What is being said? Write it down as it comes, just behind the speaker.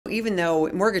Even though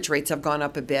mortgage rates have gone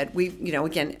up a bit,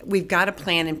 again, we've got a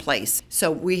plan in place.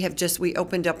 So we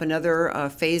opened up another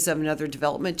phase of another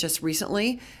development just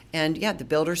recently. And yeah, the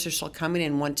builders are still coming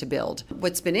and want to build.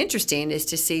 What's been interesting is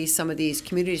to see some of these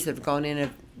communities that have gone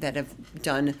in that have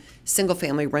done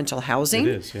single-family rental housing.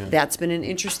 It is, yeah. That's been an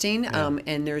interesting,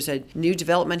 and there's a new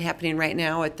development happening right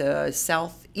now at the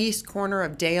southeast corner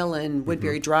of Dale and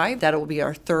Woodbury Drive. That will be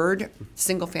our third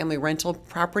single-family rental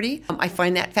property. I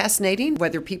find that fascinating,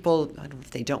 whether people, I don't know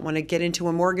if they don't want to get into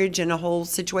a mortgage in a whole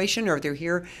situation, or they're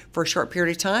here for a short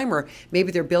period of time, or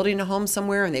maybe they're building a home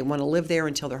somewhere and they want to live there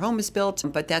until their home is built,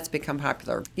 but that's become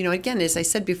popular. Again, as I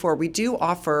said before, we do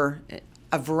offer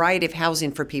a variety of housing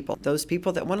for people. Those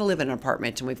people that want to live in an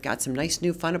apartment, and we've got some nice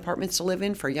new fun apartments to live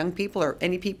in for young people or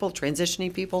any people,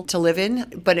 transitioning people to live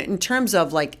in. But in terms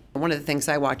of one of the things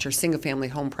I watch are single family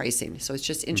home pricing. So it's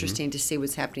just interesting to see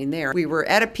what's happening there. We were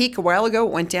at a peak a while ago,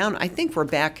 it went down. I think we're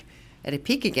back at a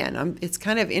peak again. It's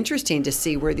kind of interesting to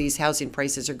see where these housing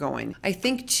prices are going. I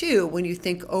think too, when you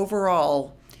think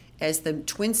overall, as the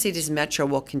Twin Cities Metro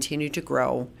will continue to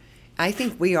grow, I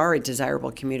think we are a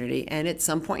desirable community, and at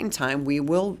some point in time, we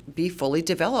will be fully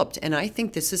developed. And I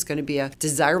think this is going to be a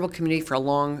desirable community for a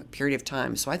long period of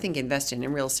time. So I think investing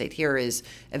in real estate here is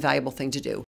a valuable thing to do.